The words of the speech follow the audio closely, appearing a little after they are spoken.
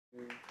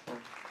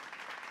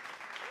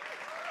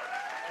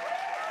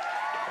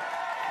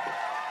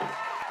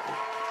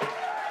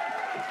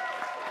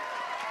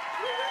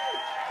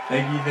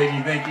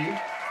Thank you.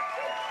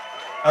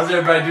 How's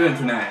everybody doing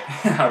tonight?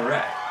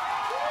 Alright.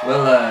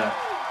 Well,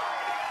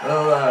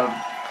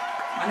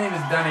 my name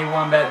is Donnie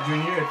Wombat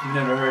Jr., if you've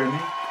never heard of me.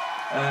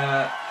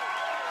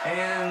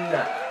 And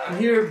I'm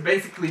here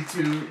basically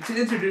to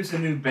introduce a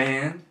new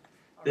band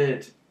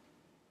that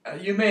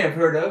you may have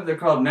heard of. They're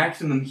called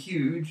Maximum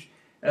Huge.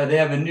 They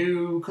have a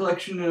new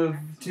collection of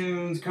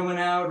tunes coming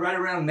out right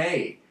around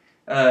May.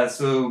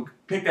 So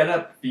pick that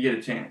up if you get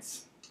a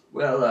chance.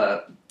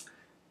 Well,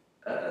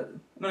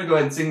 I'm going to go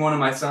ahead and sing one of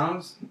my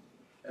songs.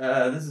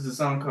 This is a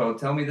song called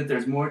Tell Me That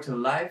There's More to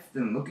Life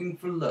Than Looking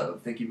for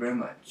Love. Thank you very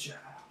much.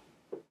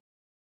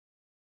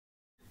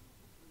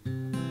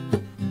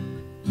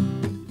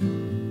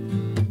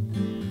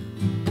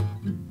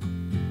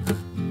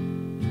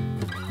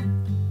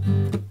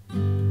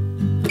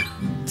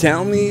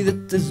 Tell me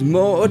that there's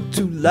more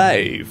to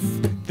life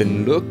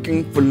than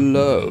looking for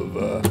love,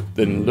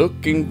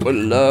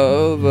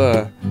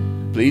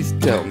 Please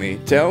tell me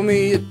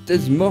that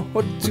there's more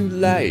to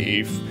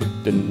life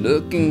than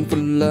looking for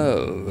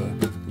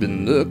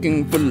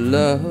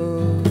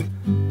love,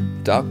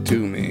 Talk to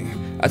me.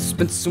 I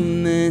spent so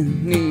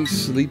many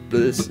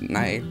sleepless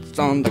nights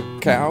on the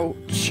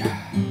couch,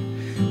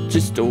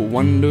 just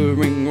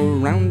wandering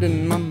around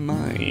in my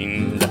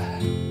mind,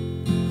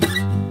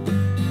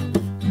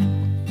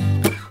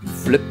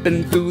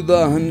 flipping through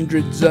the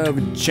hundreds of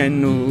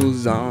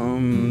channels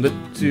on the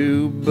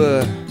tube,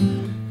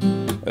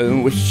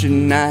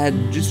 wishing I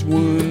had just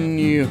one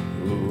you.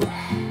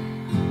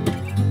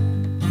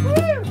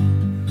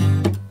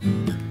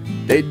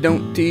 They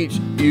don't teach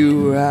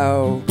you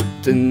how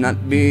to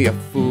not be a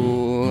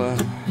fool.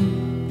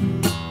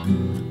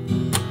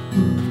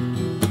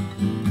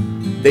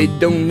 They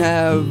don't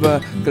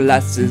have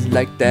classes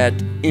like that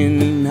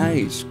in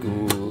high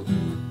school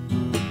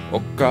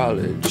or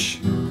college.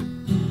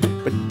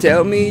 But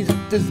tell me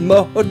that there's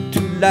more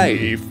to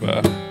life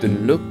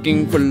than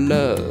looking for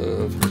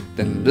love,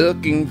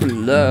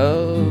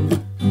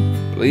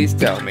 Please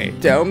tell me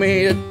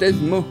that there's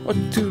more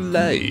to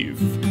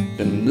life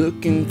than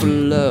looking for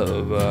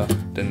love,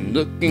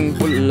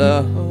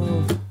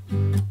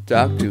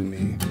 Talk to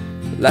me.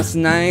 Last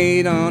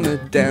night on a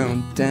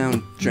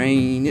downtown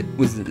train, it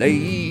was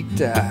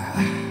late.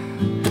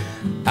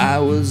 I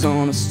was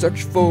on a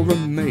search for a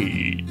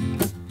mate,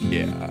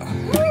 yeah.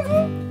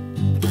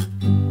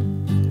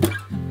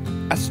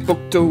 I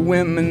spoke to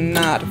women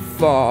not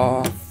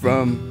far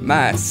from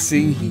my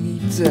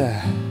seat.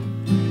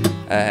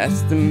 I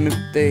asked them if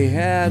they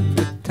had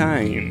the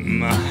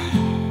time.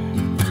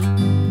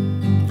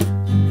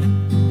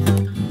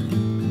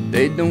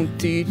 They don't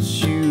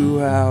teach you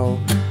how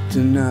to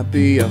not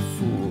be a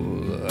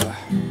fool.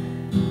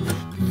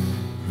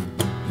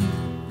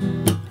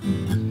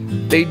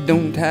 They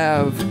don't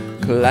have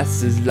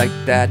classes like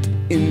that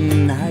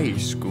in high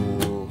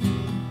school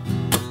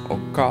or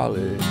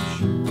college.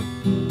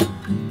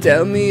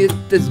 Tell me if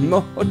there's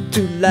more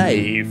to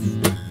life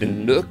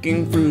than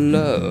looking for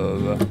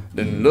love,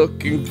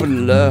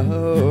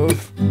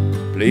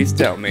 Please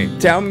tell me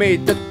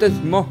that there's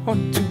more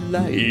to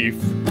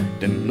life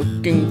than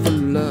looking for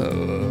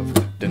love,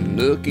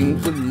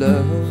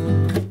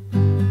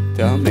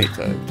 Tell me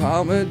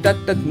that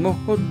there's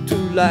more to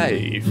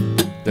life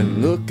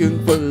than looking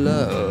for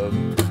love,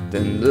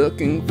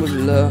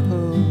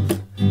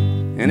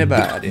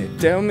 Anybody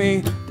tell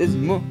me there's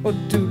more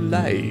to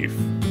life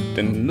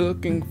than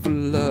looking for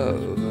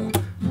love,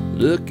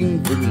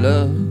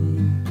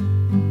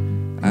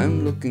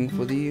 I'm looking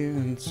for the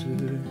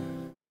answer.